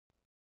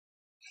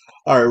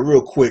All right,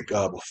 real quick,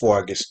 before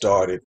I get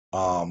started,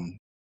 if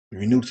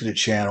you're new to the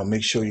channel,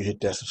 make sure you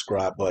hit that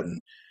subscribe button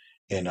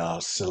and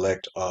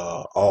select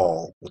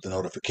all with the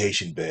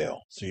notification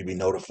bell, so you'll be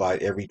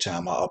notified every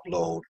time I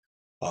upload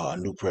a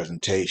new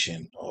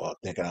presentation or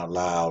thinking out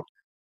loud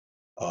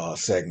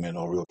segment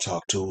or Real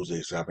Talk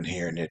Tuesdays. So I've been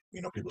hearing that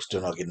people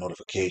still not getting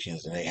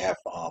notifications, and they have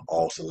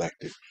all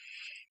selected.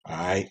 All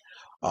right.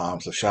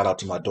 So shout out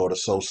to my daughter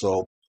So.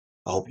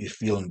 I hope you're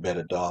feeling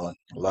better, darling.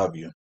 I love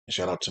you. And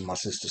shout out to my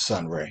sister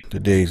Sunray.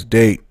 Today's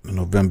date,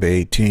 November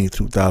 18th,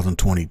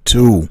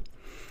 2022.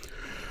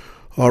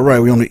 All right,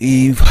 we're on the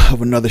eve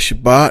of another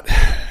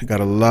Shabbat.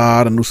 Got a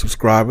lot of new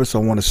subscribers,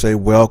 so I want to say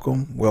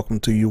welcome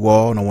to you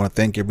all, and I want to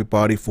thank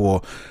everybody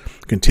for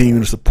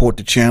continuing to support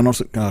the channel,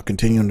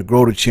 continuing to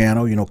grow the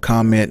channel.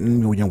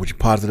 Commenting, with your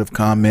positive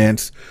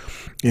comments,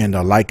 and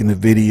liking the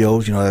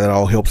videos. That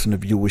all helps in the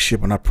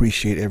viewership, and I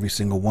appreciate every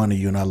single one of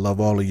you, and I love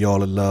all of y'all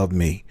that love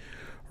me.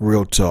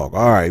 Real talk.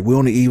 All right, we're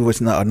on the eve of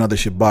another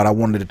Shabbat. I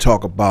wanted to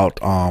talk about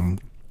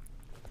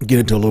get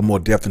into a little more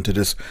depth into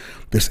this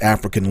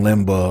African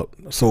Lemba,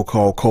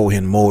 so-called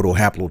Kohen mode or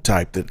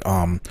haplotype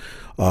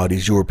that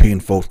these European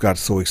folks got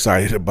so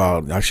excited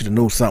about. I should have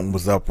known something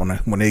was up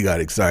when they got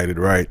excited,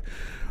 right?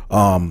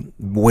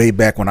 Way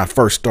back when I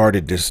first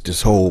started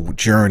this whole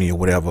journey or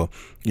whatever,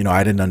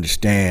 I didn't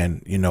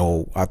understand.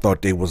 I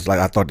thought that was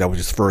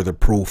just further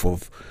proof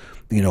of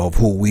of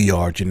who we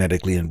are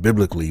genetically and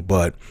biblically.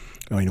 But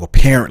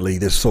apparently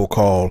this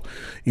so-called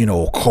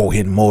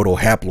Kohen mode or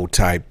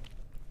haplotype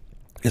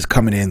is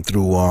coming in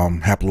through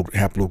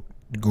haplo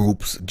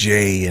groups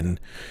J,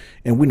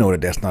 and we know that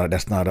that's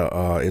not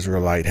a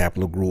Israelite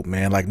haplogroup,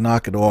 man. Like,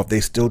 knock it off.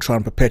 They still trying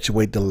to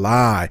perpetuate the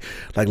lie.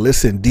 Like,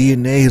 listen,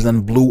 DNA has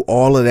blew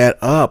all of that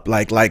up.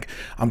 Like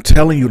I'm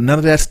telling you, none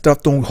of that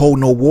stuff don't hold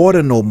no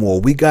water no more.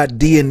 We got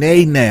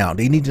DNA now.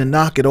 They need to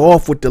knock it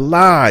off with the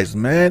lies,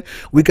 man.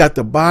 We got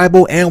the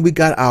Bible and we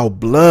got our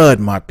blood,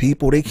 my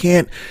people. They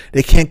can't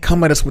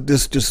come at us with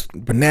this just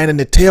banana in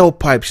the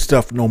tailpipe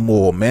stuff no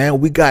more, man.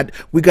 We got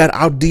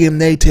our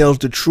DNA tells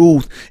the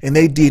truth, and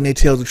their DNA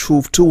tells the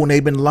truth too, and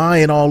they've been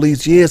lying all these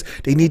years.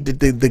 They need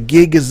the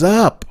gig is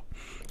up.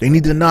 They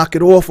need to knock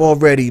it off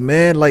already,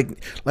 man. Like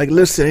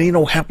listen, ain't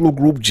no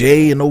haplogroup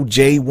J and no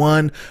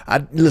J1.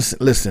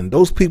 Listen,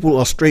 those people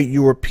are straight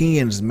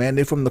Europeans, man.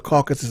 They're from the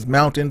Caucasus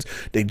Mountains.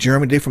 They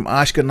German. They from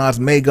Ashkenaz,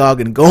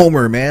 Magog, and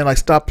Gomer, man. Like,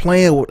 stop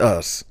playing with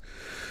us.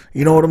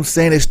 You know what I'm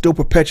saying? They're still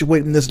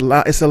perpetuating this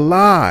lie. It's a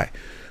lie.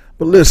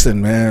 But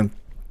listen, man,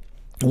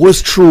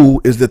 what's true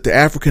is that the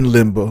African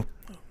Lemba,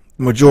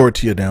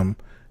 majority of them,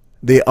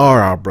 they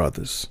are our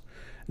brothers.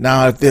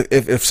 Now,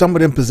 if some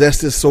of them possess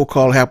this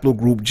so-called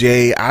haplogroup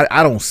J,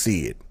 I don't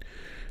see it.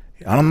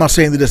 I'm not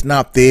saying that it's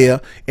not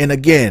there. And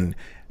again,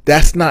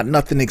 that's not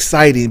nothing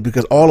exciting,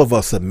 because all of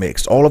us are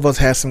mixed. All of us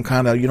have some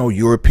kind of,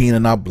 European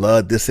in our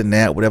blood, this and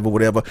that,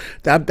 whatever.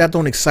 That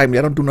don't excite me.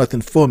 That don't do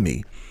nothing for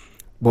me.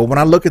 But when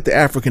I look at the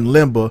African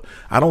Lemba,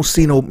 I don't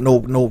see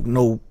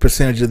no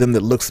percentage of them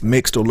that looks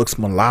mixed or looks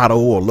mulatto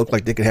or look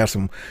like they could have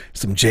some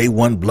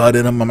J1 blood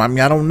in them. I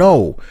mean, I don't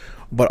know.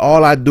 But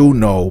all I do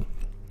know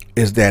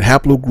is that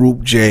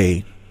haplogroup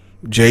J,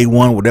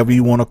 J1, whatever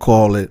you want to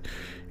call it,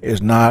 is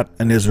not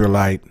an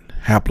Israelite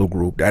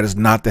haplogroup. That is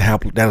not the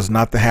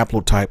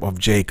haplotype of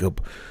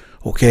Jacob.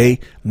 Okay?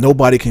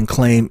 Nobody can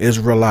claim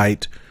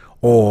Israelite,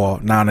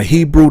 or now in the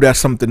Hebrew, that's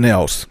something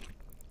else.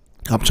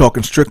 I'm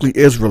talking strictly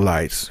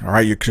Israelites. All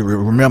right, you can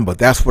remember,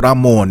 that's what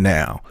I'm on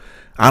now.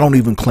 I don't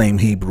even claim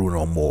Hebrew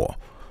no more.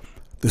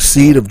 The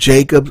seed of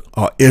Jacob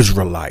are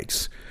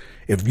Israelites.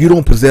 If you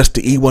don't possess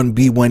the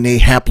E1B1A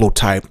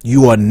haplotype,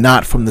 you are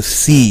not from the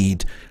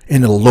seed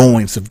in the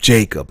loins of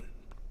Jacob.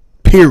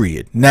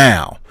 Period.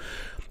 Now,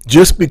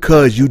 just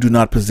because you do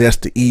not possess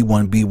the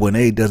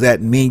E1B1A, does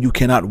that mean you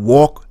cannot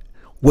walk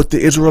with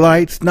the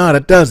Israelites? No,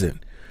 that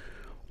doesn't.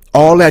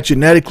 All that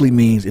genetically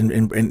means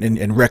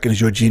and reckons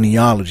your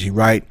genealogy,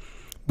 right?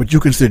 But you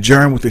can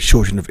sojourn with the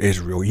children of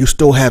Israel. You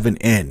still have an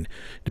end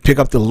to pick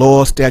up the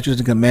laws, statutes,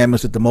 and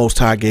commandments that the Most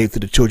High gave to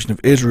the children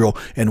of Israel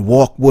and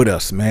walk with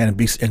us, man, and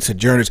be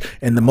sojourners.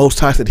 And the Most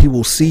High said he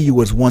will see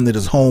you as one that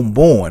is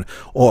homeborn,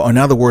 or in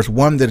other words,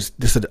 one that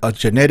is a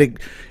genetic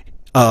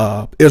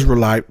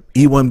Israelite,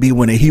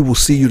 E1B1A. He will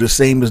see you the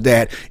same as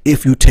that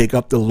if you take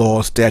up the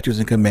laws, statutes,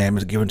 and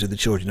commandments given to the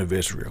children of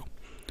Israel.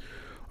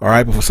 All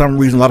right, but for some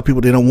reason, a lot of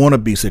people, they don't want to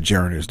be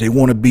sojourners. They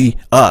want to be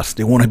us.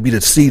 They want to be the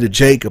seed of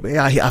Jacob. Hey,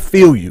 I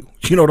feel you.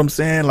 You know what I'm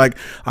saying? Like,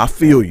 I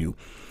feel you.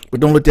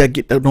 But don't let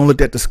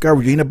that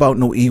discourage you. It ain't about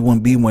no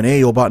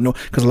E1B1A or about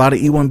because a lot of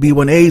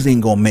E1B1As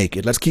ain't gonna make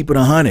it. Let's keep it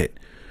 100.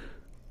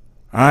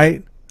 All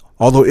right.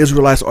 Although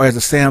Israelites are as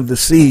the sand of the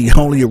sea,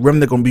 only a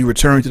remnant gonna be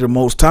returned to the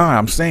Most High.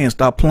 I'm saying,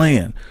 stop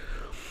playing.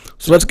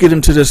 So let's get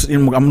into this.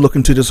 I'm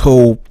looking to this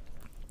whole,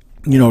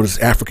 this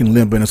African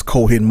Lemba and this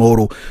Kohen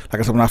modal. Like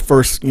I said, when I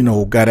first,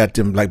 got at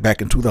them, like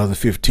back in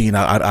 2015,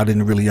 I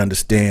didn't really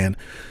understand,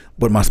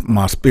 but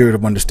my spirit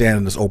of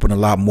understanding is open a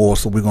lot more.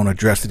 So we're going to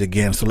address it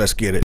again. So let's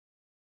get it.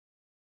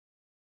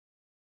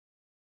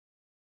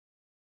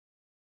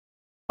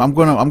 I'm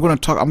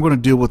gonna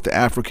deal with the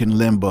African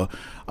Lemba.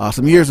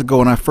 Some years ago,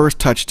 when I first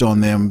touched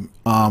on them,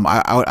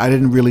 I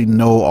didn't really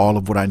know all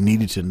of what I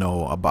needed to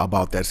know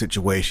about that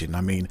situation.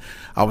 I mean,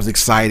 I was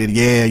excited.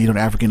 Yeah, you know, the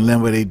African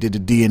Lemba, they did the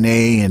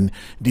DNA, and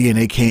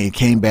DNA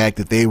came back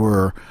that they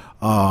were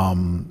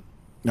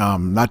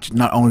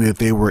not only that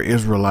they were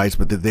Israelites,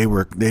 but that they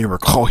were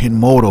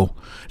Kohen-Modo.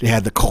 They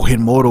had the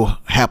Kohen-Modo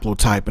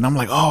haplotype, and I'm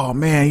like, oh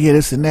man, yeah,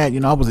 this and that. You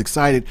know, I was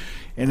excited,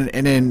 and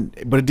then,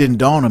 but it didn't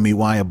dawn on me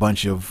why a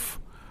bunch of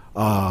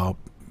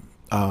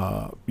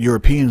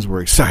Europeans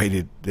were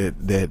excited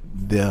that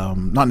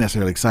not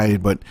necessarily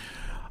excited, but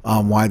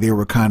why they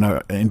were kind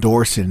of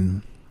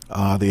endorsing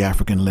the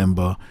African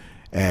Lemba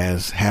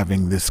as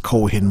having this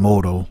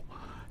Kohen-Modo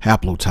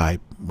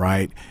haplotype,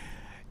 right?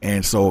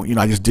 And so, you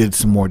know, I just did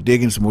some more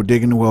digging.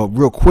 Well,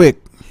 real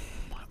quick,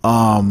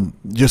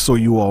 just so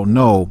you all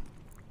know,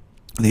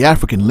 the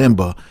African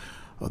Lemba,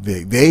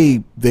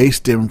 they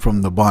stem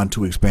from the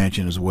Bantu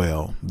expansion as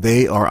well.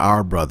 They are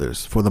our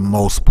brothers for the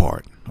most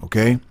part.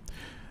 Okay,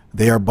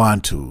 they are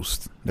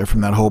Bantus. They're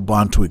from that whole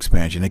Bantu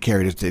expansion. They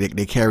carry this.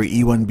 They carry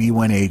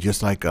E1B1A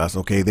just like us.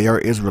 Okay, they are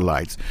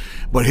Israelites.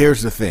 But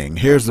here's the thing.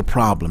 Here's the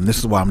problem. This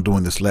is why I'm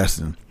doing this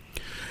lesson,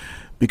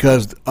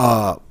 because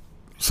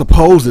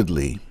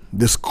supposedly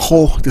this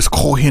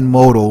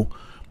Kohen-Modo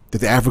that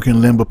the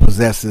African Lemba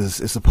possesses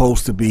is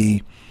supposed to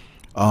be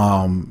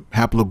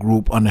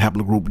haplogroup under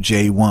haplogroup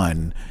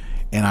J1,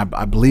 and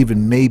I believe it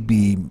may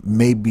be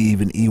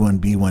even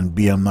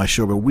E1B1B. I'm not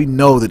sure, but we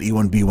know that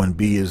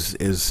E1B1B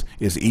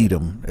is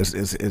Edom,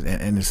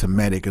 and it's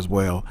Semitic as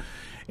well,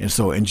 and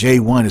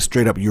J1 is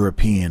straight up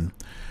European.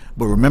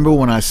 But remember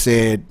when I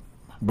said,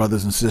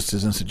 brothers and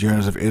sisters and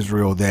sojourners of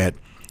Israel, that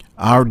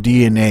our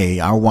DNA,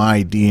 our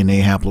Y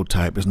DNA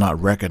haplotype is not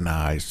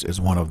recognized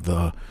as one of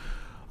the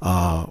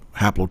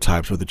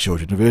haplotypes of the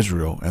children of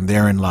Israel, and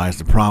therein lies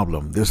the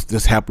problem. This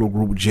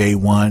haplogroup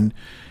J1,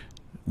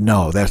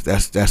 no,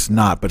 that's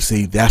not. But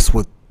see, that's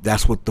what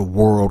the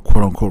world,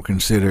 quote unquote,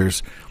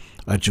 considers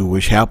a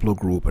Jewish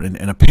haplogroup,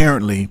 and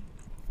apparently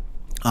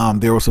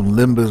there were some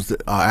Lembas,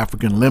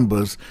 African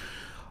Lembas,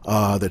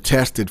 that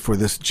tested for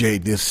this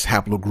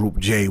haplogroup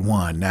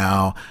J1.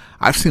 Now,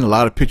 I've seen a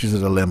lot of pictures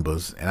of the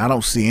Lembas, and I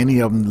don't see any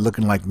of them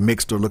looking like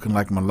mixed or looking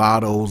like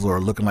mulattoes or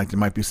looking like there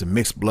might be some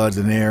mixed bloods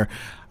in there.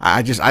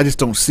 I just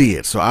don't see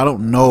it, so I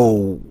don't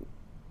know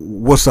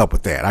what's up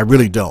with that. I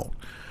really don't.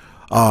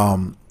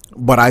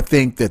 But I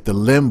think that the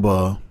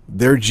Lemba,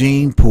 their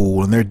gene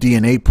pool and their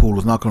DNA pool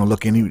is not going to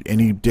look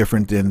any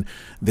different than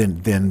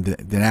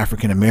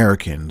African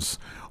Americans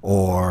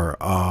or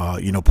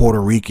you know,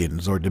 Puerto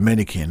Ricans or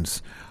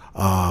Dominicans.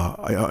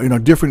 You know,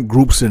 different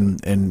groups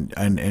and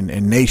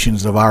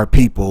nations of our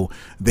people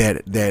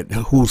that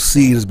whose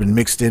seed has been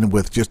mixed in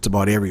with just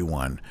about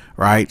everyone,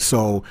 right?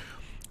 So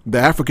the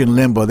African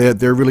Lemba,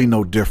 they're really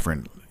no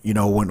different. You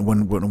know,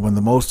 when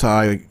the Most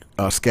High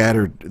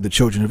scattered the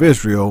children of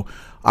Israel,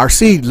 our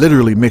seed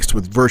literally mixed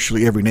with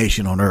virtually every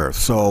nation on earth.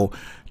 So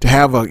to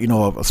have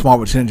a small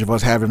percentage of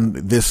us having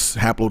this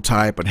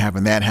haplotype and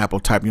having that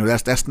haplotype, you know,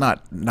 that's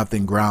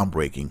nothing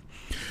groundbreaking.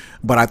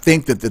 But I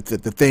think that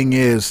the thing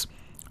is,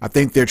 I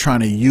think they're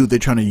trying to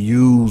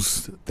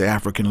use the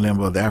African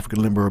Lemba. The African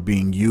Lemba are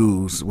being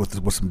used with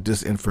some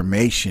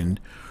disinformation,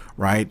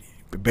 right?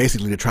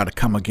 Basically to try to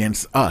come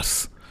against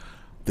us,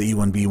 the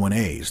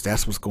E1B1As.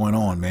 That's what's going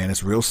on, man.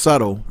 It's real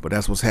subtle, but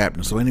that's what's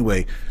happening. So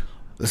anyway,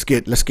 let's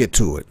get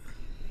to it.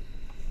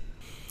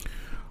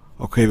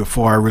 Okay,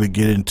 before I really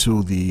get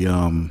into the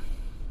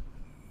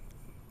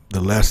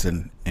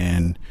lesson,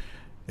 and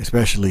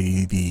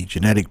especially the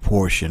genetic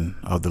portion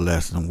of the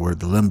lesson where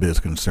the Lemba is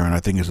concerned,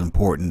 I think it's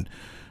important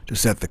to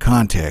set the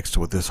context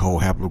with this whole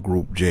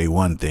haplogroup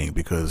J1 thing,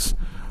 because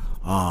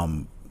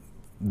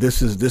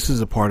this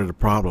is a part of the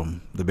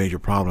problem, the major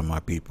problem, my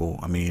people.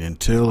 I mean,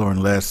 until or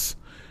unless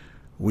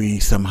we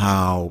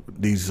somehow,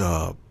 these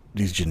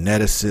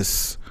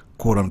geneticists,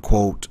 quote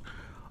unquote,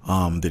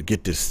 that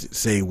get to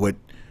say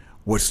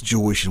what's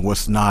Jewish and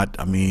what's not,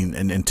 I mean,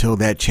 and until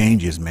that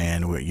changes,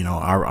 man, you know,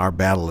 our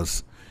battle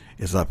is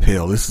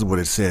uphill. This is what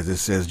it says. It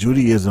says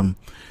Judaism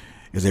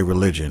is a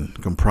religion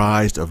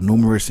comprised of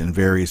numerous and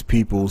various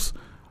peoples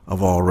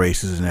of all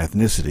races and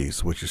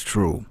ethnicities, which is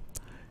true.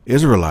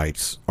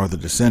 Israelites are the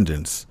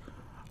descendants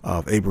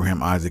of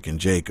Abraham, Isaac, and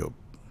Jacob.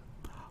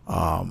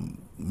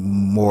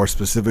 More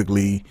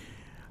specifically,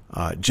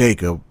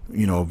 Jacob,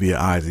 you know, via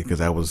Isaac, because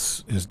that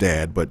was his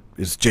dad, but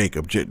it's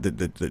Jacob.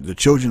 The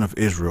children of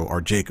Israel are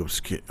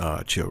Jacob's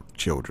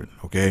children,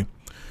 okay?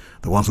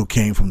 The ones who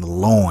came from the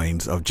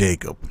loins of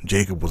Jacob.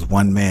 Jacob was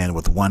one man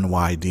with one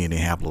Y DNA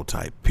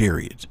haplotype,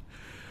 period.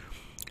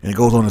 And it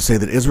goes on to say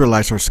that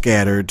Israelites are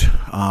scattered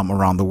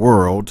around the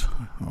world.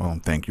 Oh,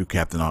 thank you,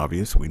 Captain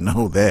Obvious. We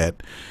know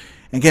that.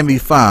 And can be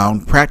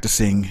found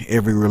practicing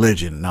every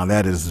religion. Now,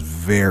 that is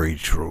very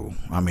true.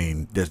 I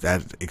mean,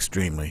 that's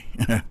extremely.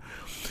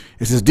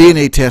 It says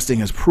DNA testing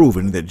has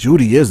proven that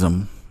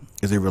Judaism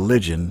is a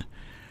religion,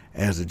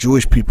 as the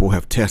Jewish people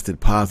have tested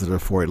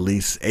positive for at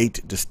least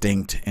 8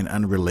 distinct and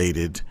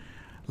unrelated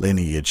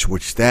lineage,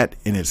 which that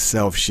in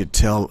itself should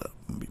tell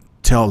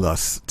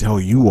tell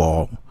you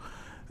all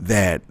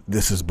that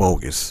this is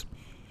bogus.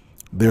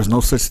 There's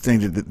no such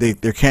thing.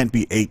 There can't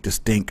be 8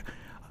 distinct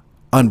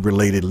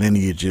unrelated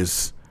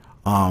lineages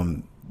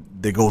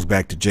that goes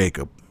back to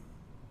Jacob,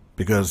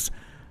 because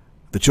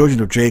the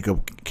children of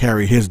Jacob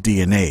carry his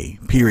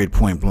DNA, period,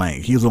 point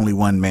blank. He was only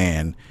one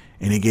man,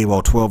 and he gave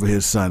all 12 of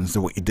his sons the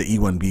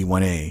E1B,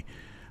 1A.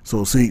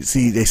 So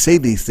see, they say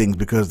these things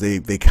because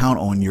they count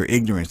on your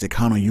ignorance. They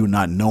count on you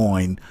not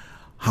knowing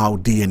how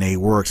DNA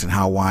works and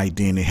how why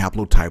DNA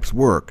haplotypes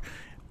work.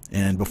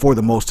 And before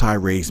the Most High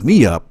raised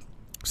me up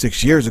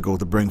 6 years ago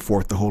to bring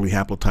forth the holy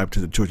haplotype to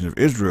the children of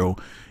Israel,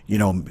 you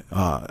know,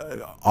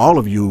 all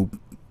of you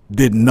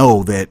didn't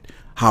know that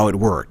how it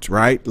worked,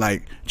 right?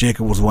 Like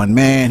Jacob was one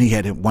man, he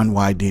had one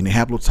Y DNA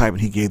haplotype,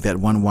 and he gave that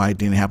one Y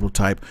DNA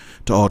haplotype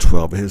to all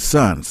 12 of his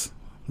sons,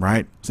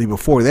 right? See,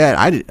 before that,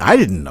 I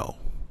didn't know.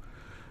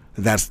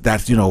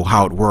 That's you know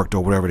how it worked,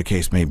 or whatever the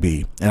case may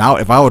be. And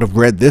if I would have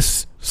read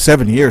this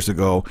 7 years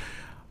ago,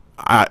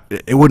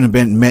 it wouldn't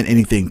have meant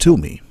anything to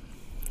me.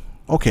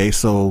 Okay,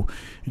 so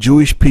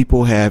Jewish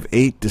people have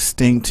 8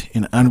 distinct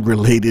and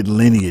unrelated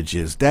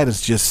lineages. That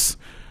is just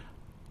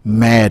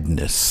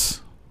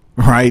madness,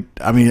 right?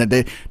 I mean,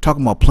 they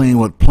talking about playing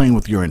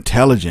with your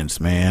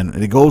intelligence, man.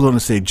 And it goes on to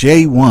say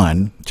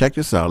J1. Check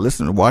this out.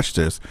 Listen, watch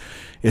this.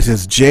 It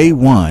says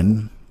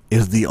J1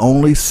 is the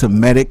only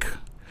Semitic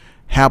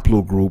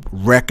haplogroup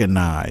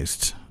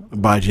recognized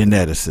by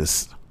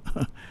geneticists.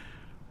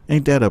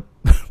 Ain't that a?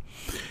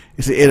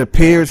 It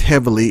appears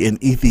heavily in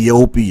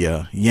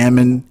Ethiopia,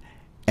 Yemen,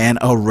 and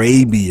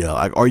Arabia.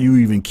 Like, are you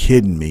even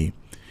kidding me?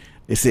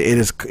 It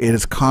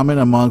is common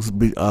amongst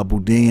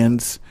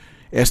Budeans.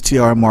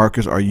 STR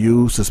markers are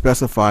used to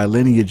specify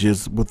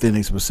lineages within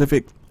a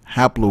specific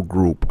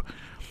haplogroup.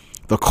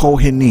 The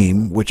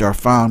Kohanim, which are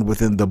found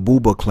within the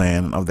Buba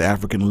clan of the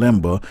African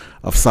Lemba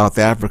of South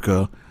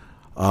Africa,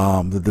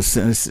 the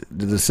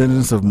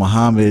descendants of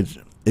Muhammad,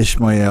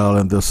 Ishmael,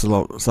 and the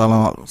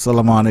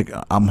Solomonic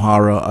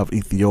Amhara of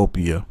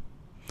Ethiopia,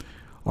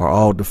 are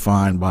all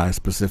defined by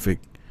specific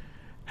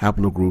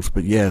haplogroups.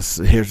 But yes,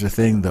 here's the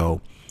thing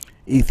though.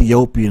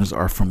 Ethiopians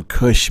are from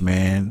Cush,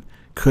 man.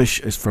 Cush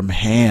is from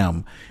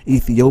Ham.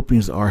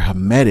 Ethiopians are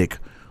Hamitic.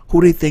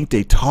 Who they think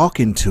they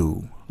talking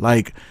to?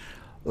 Like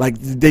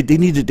they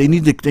need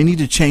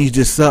to change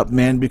this up,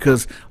 man,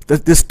 because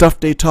this stuff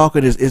they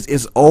talking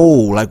is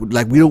old. Like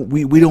we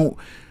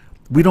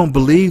don't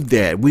believe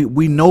that.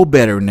 We know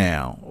better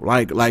now.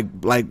 Like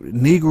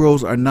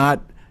Negroes are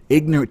not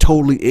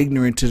totally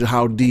ignorant to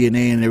how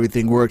DNA and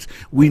everything works.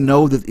 We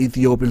know that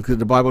Ethiopians, because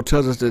the Bible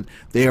tells us that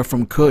they are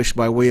from Cush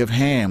by way of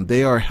Ham.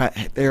 They are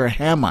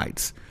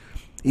Hamites.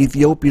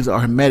 Ethiopians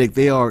are Hamitic.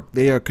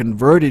 They are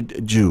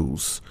converted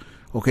Jews.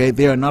 Okay,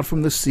 they are not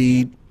from the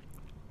seed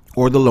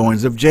or the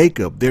loins of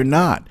Jacob. They're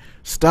not.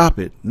 Stop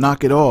it.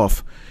 Knock it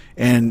off.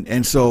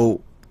 And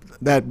so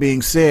that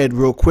being said,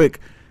 real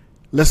quick,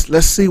 let's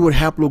see what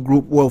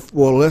haplogroup.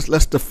 Well,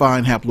 let's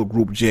define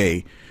haplogroup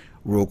J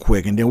real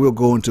quick, and then we'll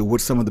go into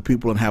what some of the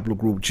people in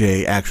haplogroup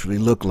J actually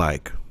look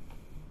like.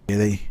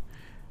 Yeah,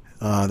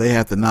 they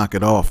have to knock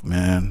it off,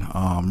 man.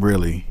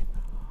 Really,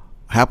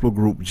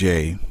 haplogroup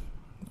J.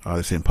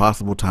 They say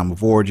possible time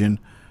of origin,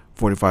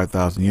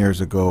 45,000 years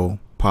ago.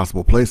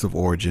 Possible place of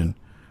origin,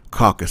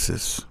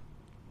 Caucasus,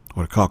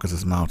 or the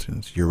Caucasus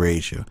Mountains,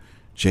 Eurasia.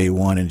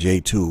 J1 and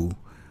J2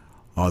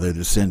 are their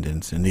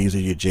descendants, and these are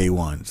your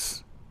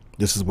J1s.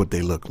 This is what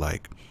they look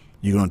like.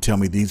 You're going to tell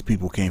me these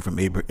people came from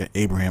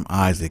Abraham,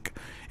 Isaac,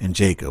 and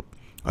Jacob,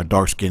 a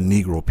dark-skinned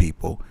Negro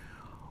people,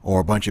 or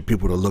a bunch of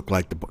people that look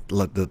like the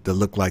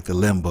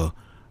Lemba.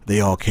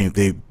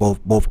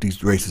 Both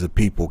these races of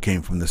people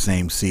came from the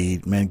same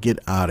seed. Man, get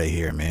out of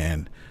here,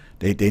 man.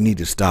 They need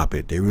to stop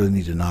it. They really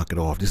need to knock it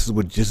off. This is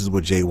what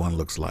J1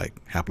 looks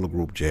like.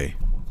 Haplogroup J.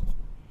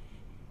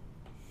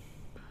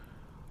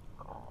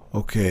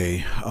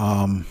 Okay.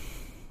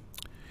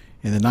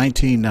 In the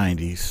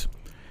 1990s,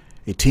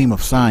 a team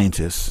of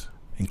scientists,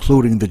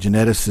 including the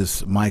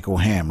geneticist Michael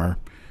Hammer,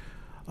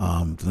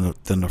 the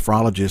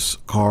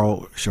nephrologist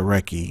Carl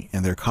Sharecki,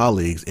 and their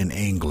colleagues in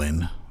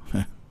England,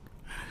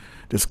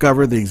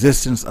 discovered the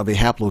existence of a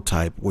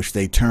haplotype which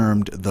they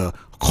termed the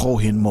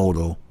Cohen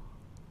model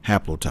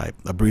haplotype,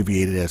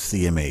 abbreviated as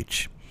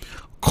CMH.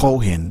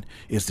 Cohen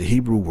is the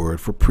Hebrew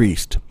word for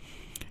priest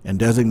and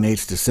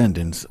designates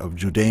descendants of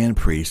Judean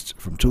priests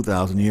from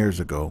 2,000 years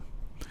ago.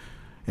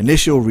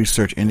 Initial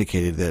research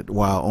indicated that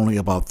while only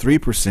about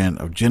 3%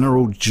 of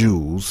general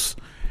Jews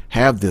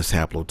have this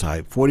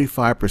haplotype,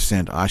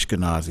 45%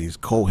 Ashkenazis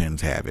Kohens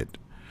have it,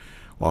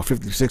 while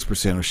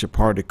 56% of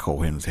Sephardic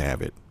Kohens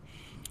have it.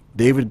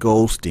 David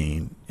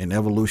Goldstein, an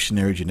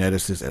evolutionary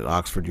geneticist at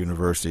Oxford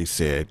University,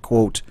 said,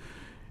 quote,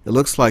 "It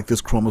looks like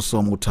this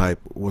chromosomal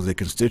type was a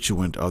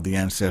constituent of the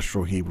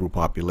ancestral Hebrew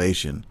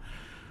population.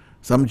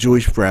 Some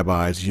Jewish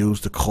rabbis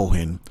used the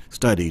Cohen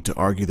study to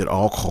argue that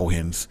all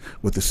Kohens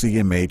with the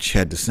CMH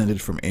had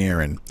descended from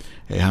Aaron,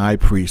 a high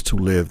priest who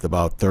lived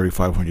about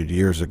 3,500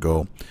 years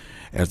ago,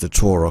 as the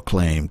Torah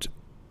claimed.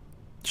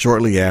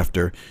 Shortly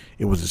after,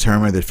 it was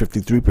determined that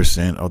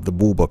 53% of the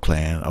Buba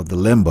clan of the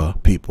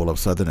Lemba people of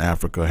southern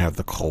Africa have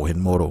the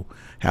Kohen-Moto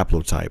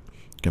haplotype,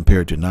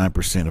 compared to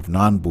 9% of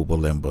non-Buba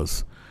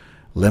Lembas.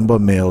 Lemba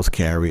males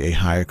carry a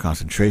higher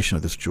concentration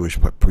of this Jewish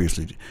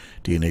priestly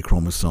DNA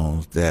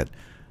chromosomes that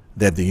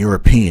the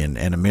European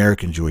and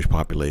American Jewish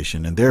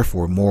population, and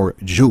therefore more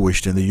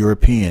Jewish than the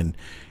European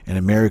and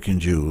American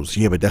Jews.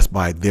 Yeah, but that's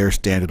by their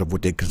standard of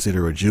what they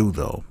consider a Jew,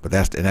 though. But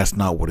that's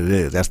not what it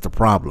is. That's the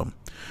problem.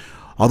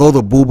 Although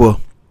the Buba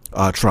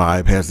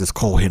tribe has this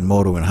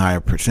Kohen-Moto in higher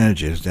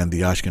percentages than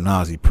the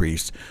Ashkenazi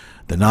priests,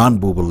 the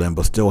non-Buba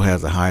Lemba still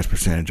has the highest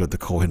percentage of the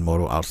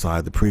Kohen-Moto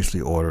outside the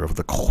priestly order of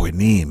the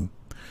Kohenim.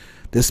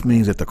 This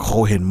means that the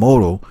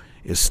Kohen-Moto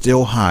is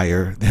still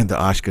higher than the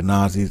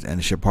Ashkenazis and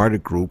the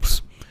Sephardic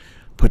groups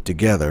put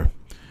together.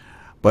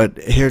 But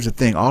here's the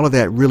thing, all of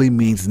that really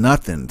means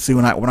nothing. See,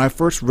 when I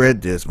first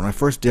read this, when I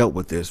first dealt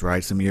with this,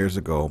 right, some years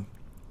ago,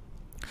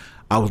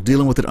 I was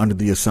dealing with it under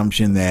the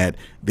assumption that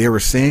they were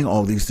saying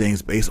all these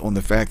things based on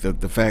the fact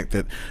that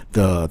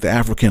the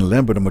African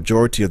Lemba, the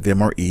majority of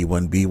them are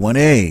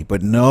E1B1A.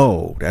 But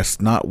no,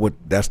 that's not what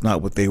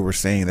they were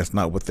saying. That's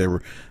not what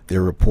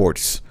their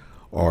reports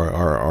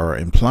are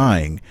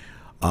implying.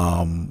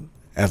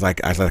 As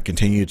I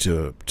continue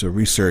to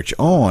research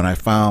on, I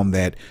found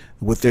that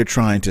what they're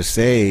trying to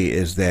say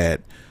is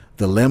that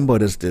the Lemba,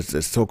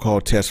 this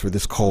so-called test for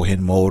this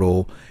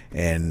Kohen-Moto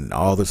and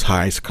all this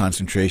high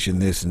concentration,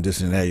 this and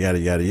that, yada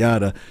yada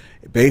yada.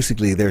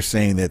 Basically, they're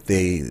saying that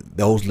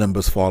those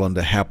Lembas fall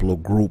into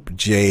haplogroup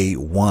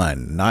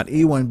J1, not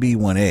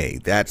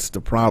E1B1A. That's the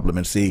problem.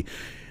 And see,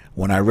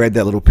 when I read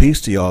that little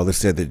piece to y'all that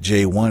said that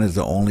J1 is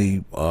the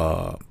only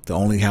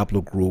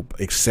haplogroup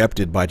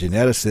accepted by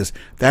geneticists,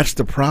 that's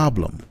the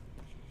problem.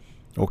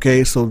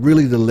 Okay, so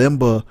really the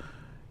Lemba,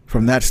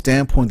 from that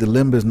standpoint, the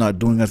Lemba is not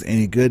doing us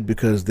any good,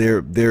 because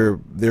they're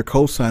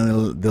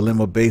co-signing the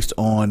Lemba based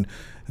on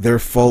their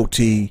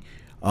faulty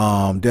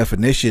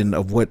definition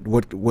of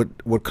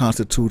what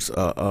constitutes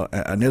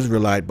an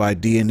Israelite by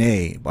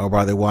DNA, or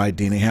by their Y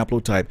DNA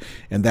haplotype,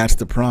 and that's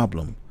the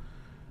problem.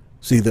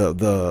 See, the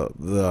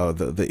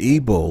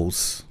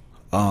Igbos,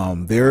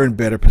 they're in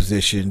better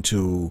position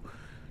to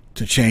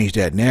change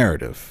that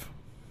narrative.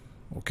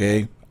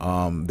 Okay,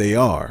 they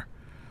are.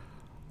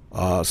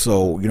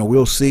 So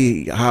we'll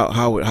see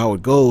how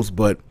it goes,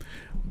 but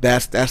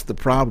that's the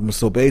problem.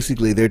 So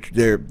basically,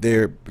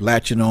 they're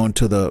latching on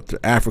to the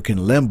African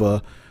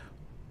Lemba,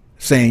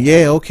 saying,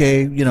 yeah,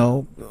 okay,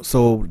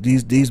 so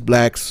these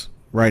blacks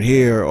right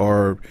here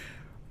are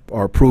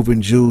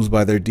proven Jews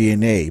by their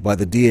DNA, by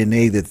the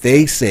DNA that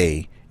they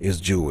say is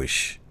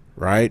Jewish,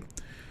 right?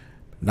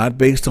 Not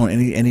based on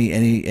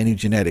any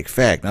genetic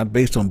fact, not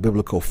based on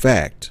biblical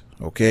fact.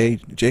 Okay,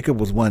 Jacob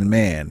was one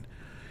man,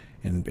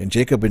 and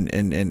Jacob and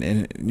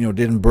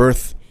didn't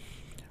birth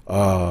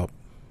a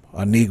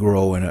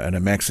Negro and a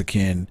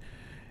Mexican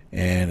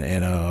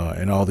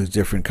and all these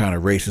different kind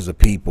of races of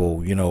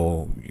people,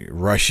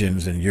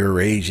 Russians and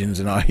Eurasians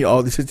and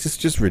all this. It's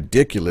just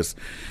ridiculous.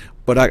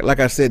 But like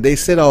I said, they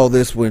said all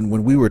this when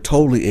we were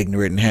totally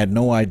ignorant and had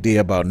no idea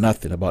about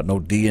nothing, about no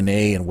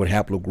DNA and what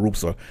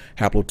haplogroups or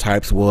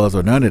haplotypes was,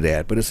 or none of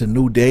that. But it's a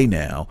new day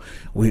now.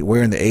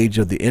 We're in the age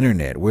of the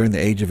internet. We're in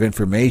the age of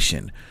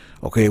information.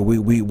 Okay,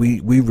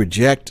 we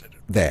reject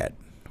that.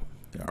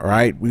 All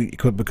right,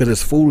 because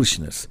it's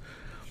foolishness.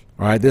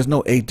 All right, there's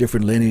no 8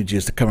 different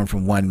lineages coming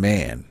from one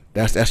man.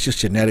 That's just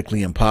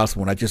genetically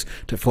impossible. And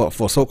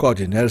for so-called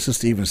geneticists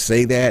to even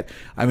say that,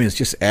 I mean, it's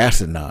just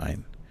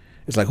asinine.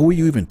 It's like, who are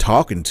you even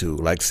talking to?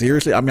 Like,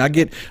 seriously? I mean, I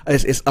get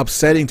it's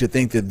upsetting to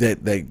think that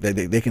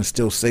they can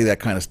still say that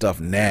kind of stuff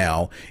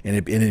now and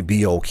it'd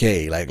be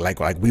okay. Like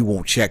we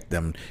won't check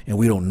them and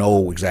we don't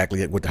know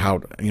exactly how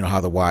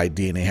the Y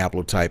DNA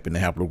haplotype and the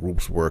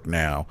haplogroups work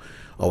now,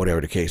 or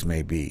whatever the case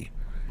may be.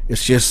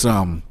 It's just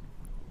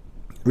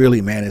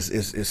really, man,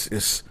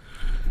 it's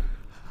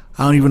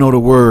I don't even know the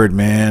word,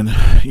 man.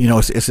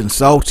 It's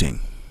insulting.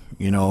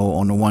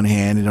 On the one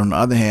hand, and on the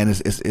other hand,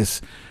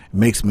 it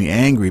makes me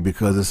angry,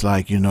 because it's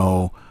like, this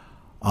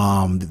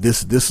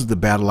is the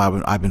battle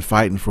I've been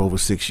fighting for over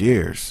 6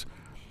 years.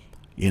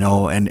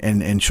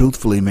 And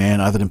truthfully,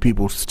 man, other than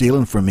people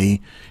stealing from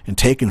me and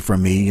taking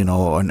from me,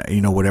 or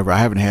whatever, I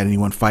haven't had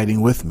anyone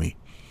fighting with me.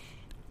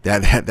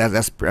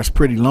 That's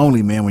pretty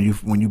lonely, man, when you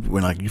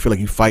feel like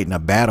you're fighting a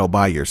battle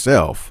by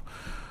yourself,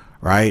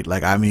 right?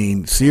 Like, I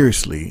mean,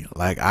 seriously,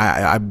 like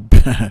I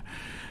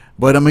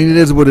but I mean, it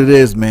is what it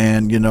is,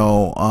 man.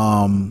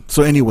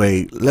 So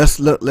anyway, let's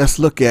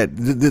look at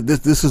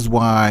this is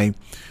why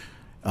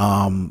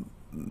them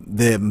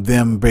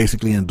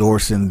basically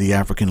endorsing the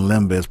African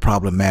Lemba is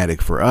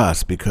problematic for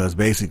us, because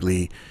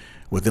basically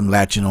with them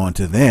latching on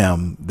to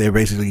them, they're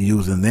basically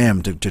using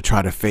them to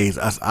try to phase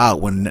us out,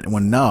 when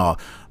no,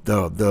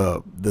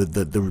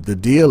 the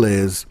deal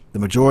is the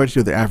majority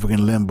of the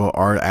African Lemba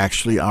are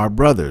actually our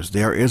brothers.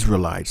 They are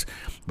Israelites,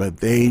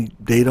 but they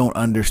don't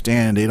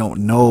understand, they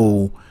don't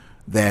know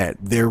that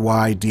their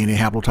Y DNA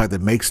haplotype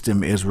that makes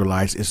them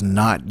Israelites is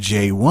not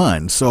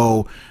J1.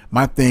 So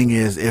my thing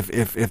is,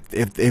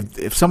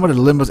 if some of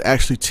the Lembas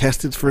actually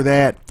tested for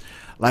that,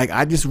 like,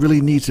 I just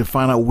really need to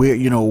find out where,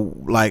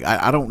 like,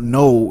 I don't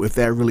know if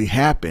that really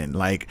happened,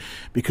 like,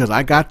 because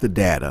I got the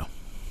data,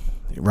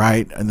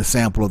 right, and the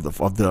sample of the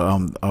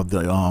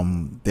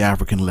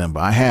African Lemba.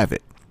 I have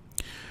it,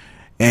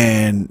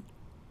 and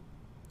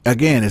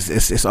again,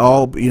 it's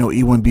all,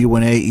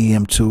 E1B1A,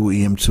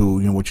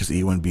 EM2, which is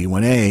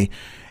E1B1A,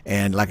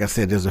 and like I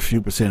said, there's a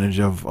few percentage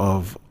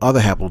of other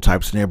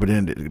haplotypes in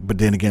there, but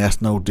then again,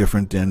 that's no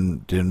different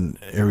than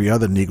every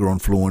other Negro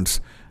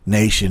influenced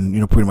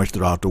nation, pretty much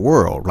throughout the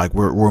world. Like,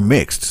 we're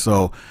mixed,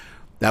 so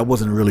that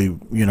wasn't really,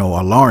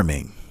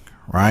 alarming,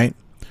 right?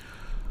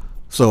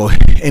 So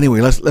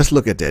anyway, let's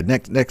look at that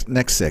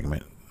next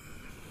segment.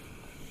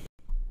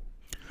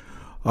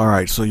 All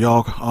right, so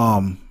y'all,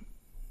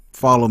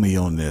 follow me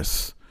on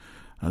this.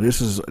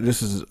 This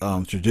is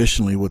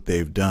traditionally what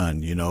they've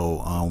done,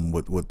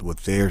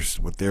 with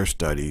their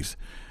studies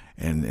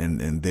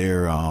and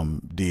their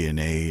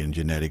DNA and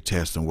genetic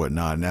tests and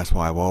whatnot, and that's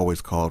why I've always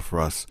called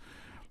for us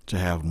to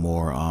have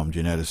more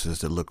geneticists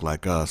that look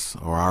like us,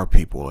 or our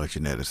people as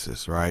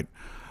geneticists, right?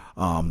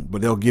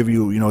 But they'll give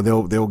you,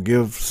 they'll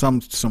give some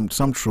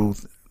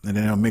truth, and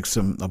then they'll mix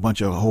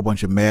a whole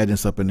bunch of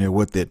madness up in there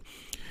with it,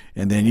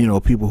 and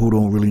then people who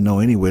don't really know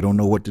anyway don't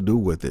know what to do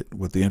with it,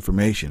 with the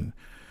information.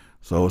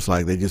 So it's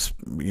like they just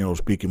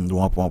speaking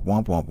womp womp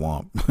womp womp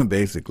womp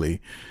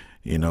basically,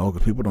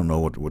 because people don't know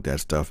what that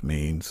stuff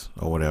means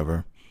or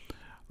whatever.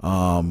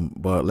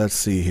 But let's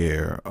see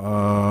here.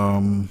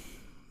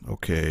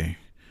 Okay.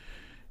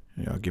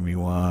 Yeah, give me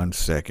 1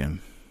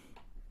 second.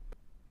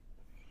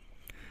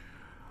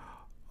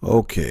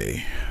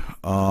 Okay.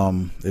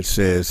 It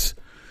says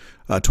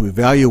to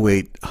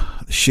evaluate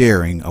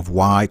sharing of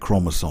Y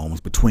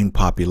chromosomes between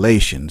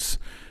populations,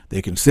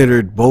 they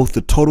considered both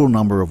the total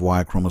number of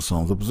Y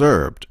chromosomes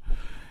observed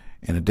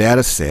and a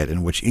data set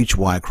in which each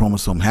Y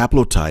chromosome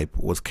haplotype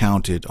was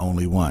counted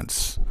only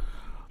once.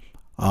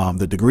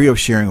 The degree of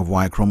sharing of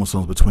Y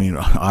chromosomes between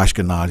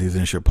Ashkenazis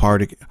and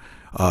Sephardic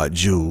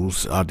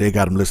Jews, they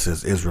got them listed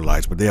as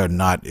Israelites, but they are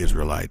not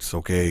Israelites.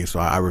 Okay, so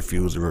I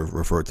refuse to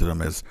refer to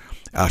them as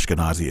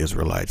Ashkenazi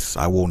Israelites.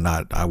 I will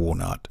not.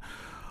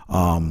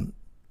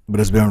 But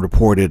it's been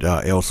reported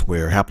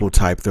elsewhere.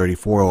 Haplotype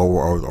 34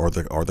 or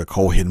the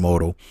Cohen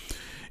model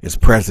is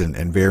present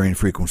in varying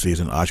frequencies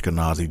in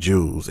Ashkenazi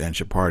Jews and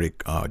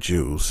Sephardic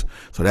Jews.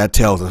 So that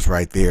tells us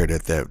right there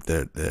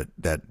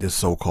that this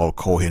so-called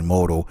Cohen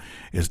model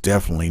is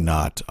definitely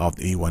not of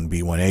the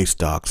E1B1A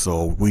stock.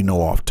 So we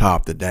know off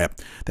top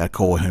that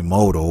Cohen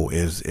model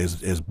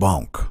is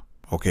bunk.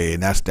 Okay,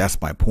 and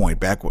that's my point.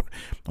 Back when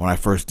I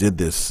first did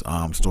this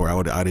story,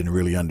 I didn't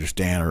really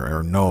understand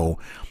or know.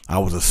 I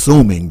was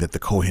assuming that the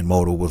Cohen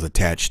model was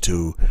attached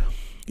to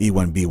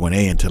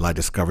E1B1A until I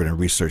discovered and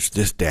researched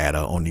this data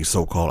on these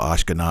so-called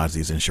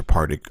Ashkenazis and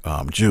Sephardic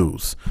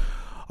Jews.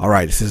 All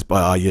right, this is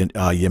by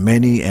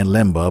Yemeni and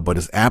Lemba, but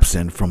is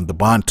absent from the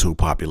Bantu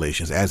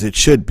populations, as it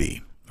should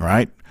be. All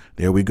right,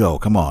 there we go.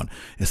 Come on.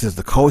 It says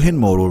the Cohen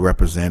model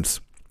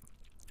represents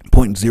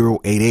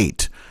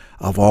 0.088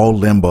 of all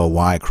Lemba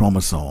Y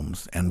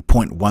chromosomes and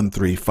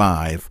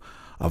 0.135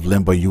 of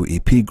Lemba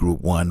UEP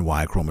Group 1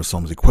 Y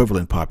chromosomes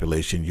equivalent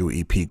population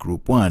UEP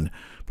Group 1.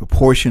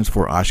 Proportions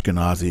for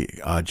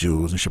Ashkenazi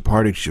Jews and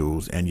Sephardic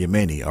Jews and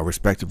Yemeni are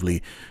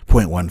respectively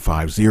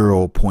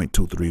 0.150,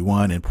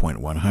 0.231, and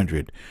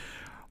 0.100.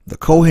 The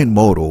Cohen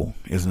model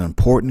is an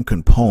important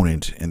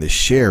component in the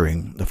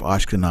sharing of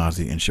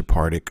Ashkenazi and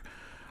Sephardic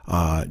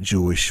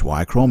Jewish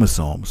Y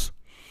chromosomes.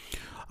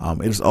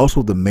 It is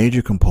also the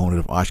major component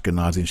of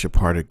Ashkenazi and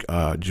Sephardic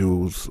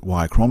Jews'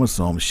 Y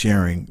chromosomes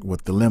sharing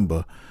with the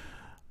Lemba.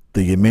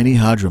 The Yemeni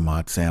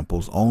Hadramat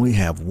samples only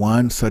have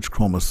one such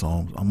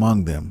chromosome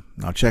among them.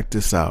 Now check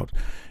this out.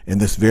 In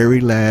this very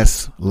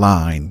last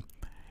line,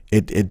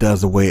 it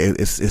does away.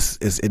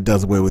 It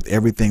does away with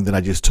everything that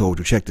I just told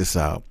you. Check this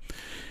out.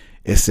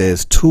 It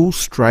says two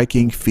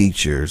striking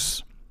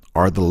features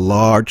are the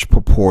large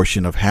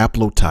proportion of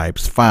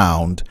haplotypes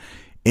found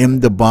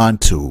in the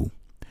Bantu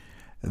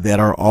that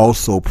are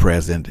also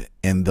present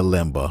in the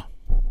Lemba.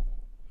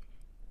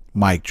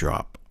 Mic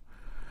drop.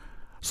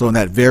 So in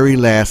that very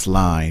last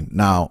line,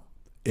 now,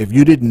 if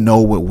you didn't know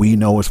what we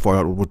know as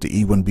far as what the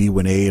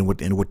E1B1A and what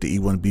the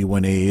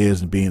E1B1A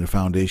is and being the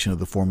foundation of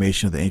the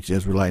formation of the ancient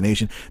Israelite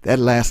nation, that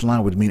last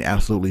line would mean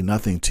absolutely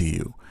nothing to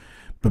you.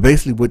 But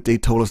basically what they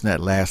told us in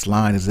that last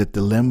line is that the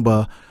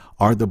Lemba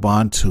are the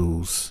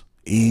Bantus,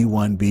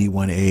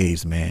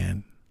 E1B1As,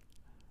 man,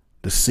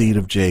 the seed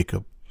of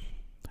Jacob.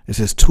 It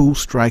says two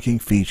striking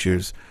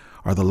features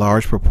are the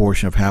large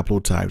proportion of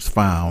haplotypes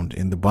found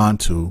in the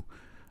Bantu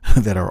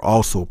that are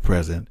also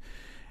present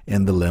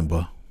in the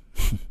Lemba.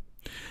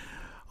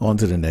 On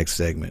to the next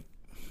segment.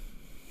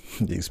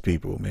 These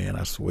people, man,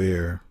 I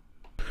swear.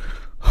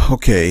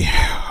 Okay,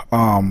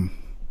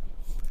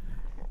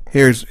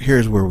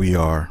 here's where we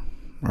are.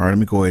 All right, let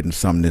me go ahead and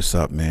sum this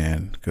up,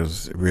 man,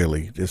 because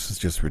really, this is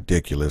just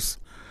ridiculous.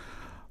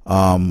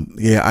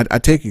 Yeah, I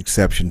take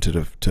exception to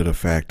the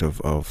fact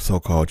of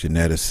so-called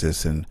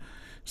geneticists and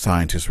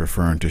scientists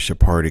referring to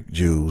Sephardic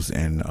Jews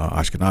and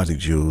Ashkenazi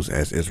Jews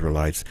as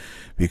Israelites,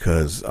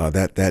 because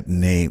that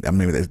name, I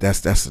mean,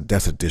 that's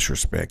a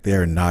disrespect. They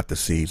are not the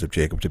seeds of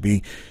Jacob. To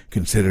be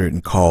considered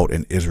and called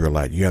an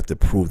Israelite, you have to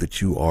prove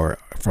that you are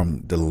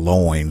from the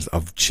loins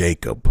of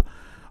Jacob.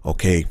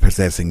 Okay,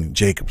 possessing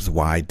Jacob's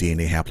Y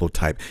DNA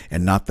haplotype,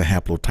 and not the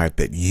haplotype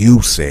that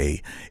you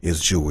say is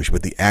Jewish,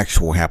 but the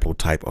actual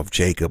haplotype of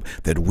Jacob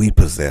that we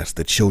possess,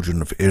 the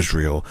children of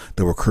Israel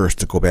that were cursed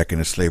to go back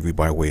into slavery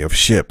by way of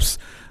ships.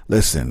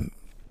 Listen,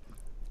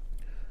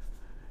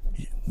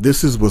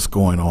 this is what's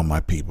going on, my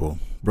people,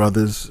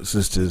 brothers,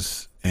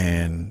 sisters,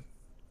 and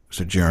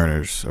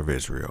sojourners of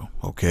Israel.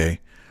 Okay,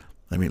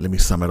 let me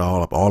sum it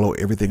all up.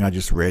 Everything I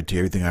just read to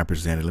you, everything I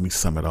presented, let me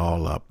sum it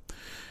all up.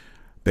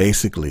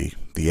 Basically,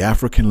 the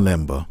African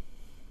Lemba,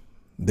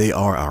 they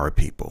are our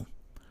people.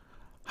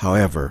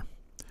 However,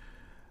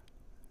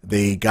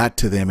 they got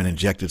to them and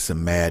injected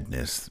some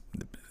madness,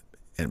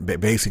 and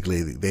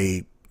basically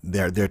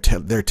they're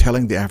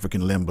telling the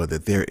African Lemba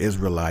that they're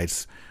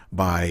Israelites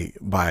by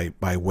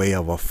way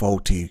of a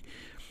faulty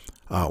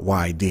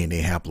Y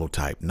DNA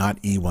haplotype,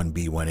 not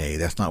E1B1A.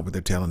 That's not what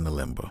they're telling the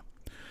Lemba.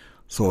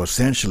 So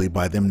essentially,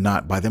 by them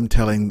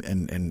telling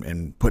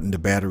and putting the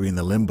battery in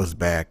the Lemba's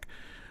back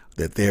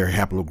that they're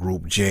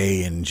haplogroup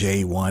J and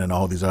J1 and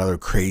all these other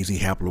crazy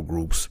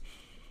haplogroups,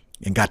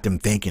 and got them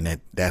thinking that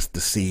that's the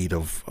seed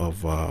of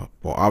well,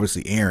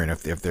 obviously Aaron,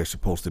 if they're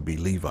supposed to be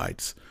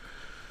Levites.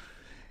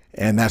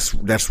 And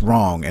that's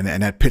wrong, and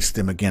that pits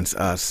them against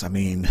us. I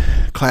mean,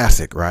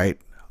 classic, right?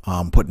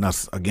 Putting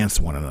us against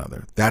one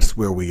another. That's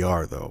where we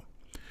are, though.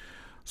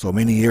 So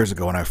many years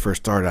ago when I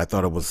first started, I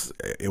thought it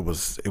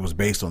was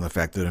based on the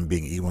fact of them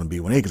being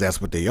E1B1A, because that's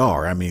what they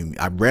are. I mean,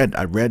 I read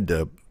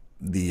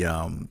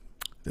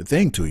the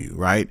thing to you,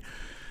 right?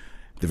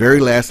 The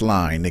very last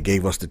line, they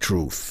gave us the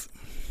truth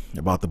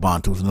about the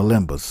Bantus and the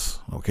Lembas.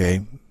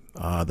 Okay,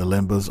 the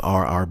Lembas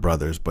are our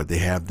brothers, but they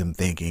have them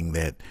thinking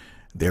that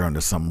they're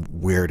under some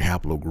weird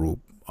haplogroup,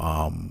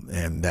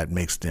 and that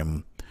makes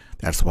them,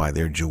 that's why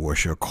they're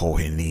Jewish or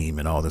Kohanim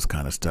and all this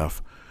kind of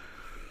stuff.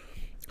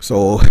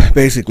 So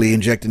basically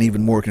injecting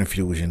even more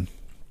confusion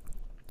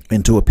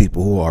into a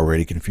people who are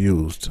already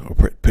confused, or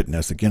pitting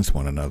us against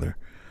one another.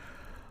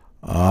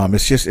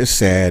 It's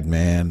sad,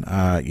 man.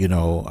 You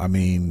know, I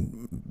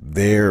mean,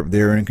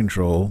 they're in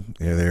control.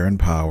 They're in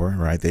power,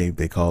 right?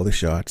 They call the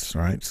shots,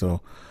 right?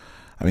 So,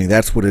 I mean,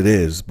 that's what it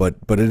is. But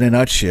in a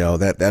nutshell,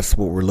 that's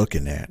what we're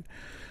looking at.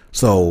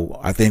 So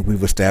I think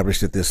we've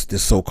established that this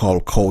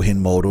so-called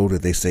Kohen model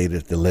that they say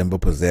that the Lemba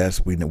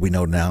possess, we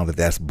know now that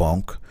that's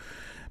bunk,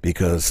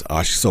 because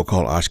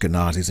so-called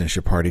Ashkenazis and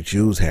Sephardic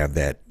Jews have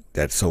that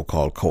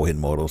so-called Kohen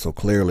model. So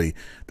clearly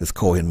this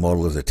Kohen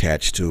model is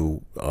attached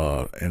to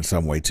in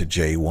some way to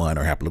J1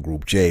 or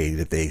haplogroup J,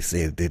 that they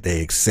say that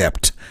they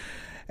accept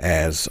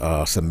as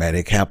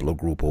Semitic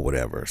haplogroup or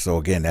whatever. So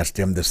again, that's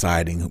them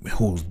deciding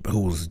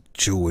who's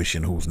Jewish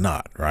and who's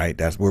not, right?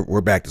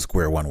 We're back to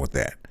square one with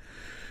that.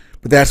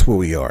 But that's where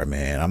we are,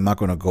 man. I'm not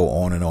going to go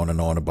on and on and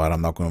on about it.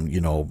 I'm not going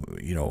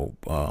to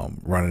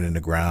run it in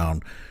the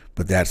ground,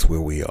 but that's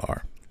where we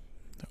are.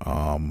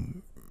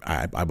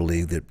 I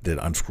believe that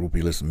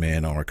unscrupulous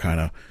men are kind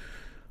of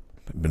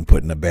been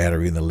putting the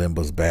battery in the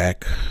Lemba's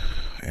back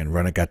and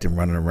got them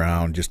running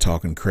around just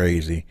talking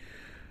crazy,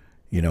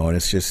 and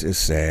it's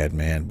sad,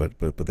 man.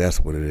 But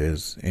that's what it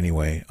is.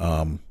 Anyway,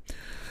 I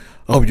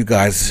hope you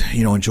guys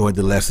enjoyed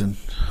the lesson.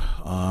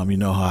 You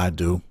know how I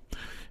do.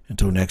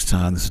 Until next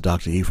time, this is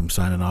Dr. Ephraim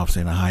signing off,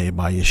 saying Ahaya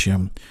by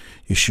Yeshem,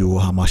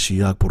 Yeshua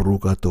HaMashiach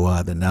Baruch Atah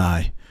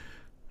Adonai.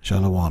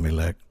 Shalom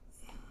Elek.